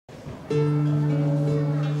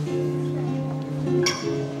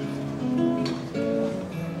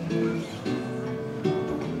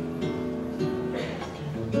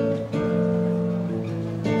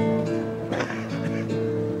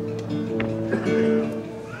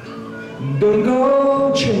Don't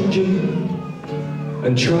go changing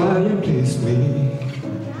and try and please me.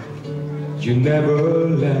 You never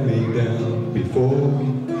let me down before.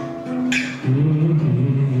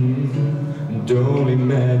 Don't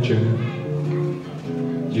imagine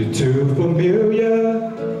you're too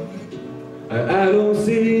familiar. I don't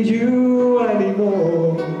see you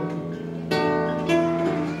anymore.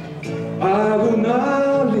 I will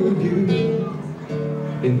not leave you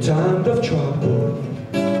in times of trouble.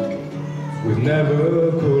 We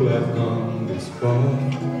never could have gone this far.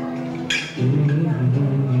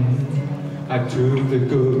 I took the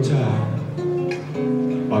good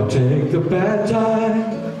time, I'll take the bad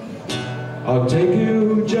time. I'll take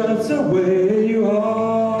you just the way you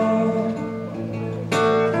are.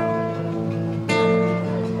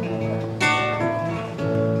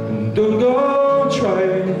 Don't go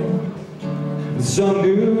trying some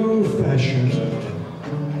new fashion.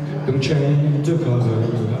 Don't change the color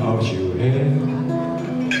of your hair.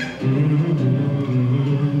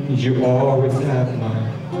 You always have my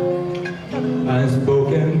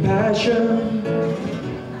unspoken passion,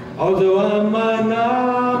 although I might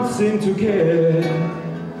not seem to care.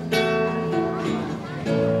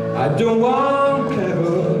 I don't want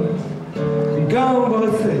clever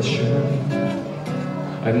conversation.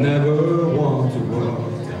 I never want to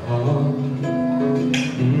walk the hall.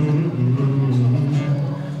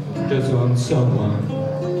 Just want someone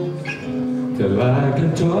that I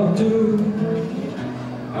can talk to.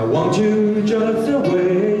 I want you just the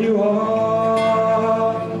way you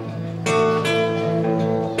are.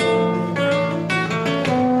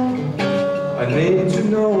 I need to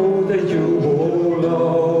know that you will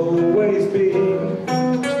always be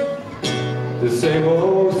the same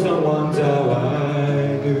old someone that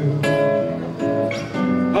I knew.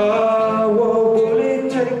 What will it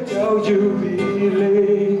take till you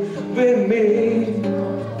believe in me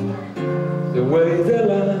the way that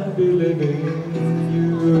I believe in you?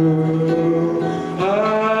 I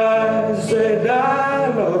said I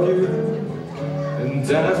love you, and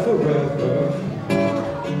that's forever.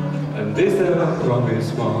 And this I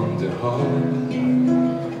promise from the heart.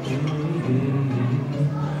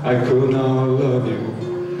 I could not love you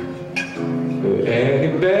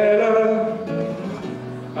any better.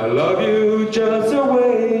 I love you just the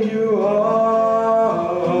way you are.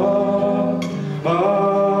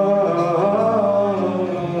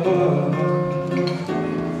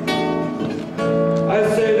 I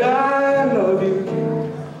said I love you,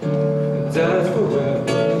 and that's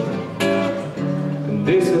forever. And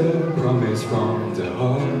this a promise from the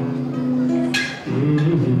heart.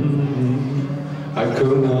 I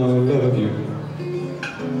could not love you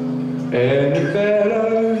any better.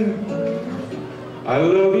 I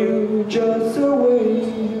love you just the way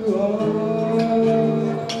you are.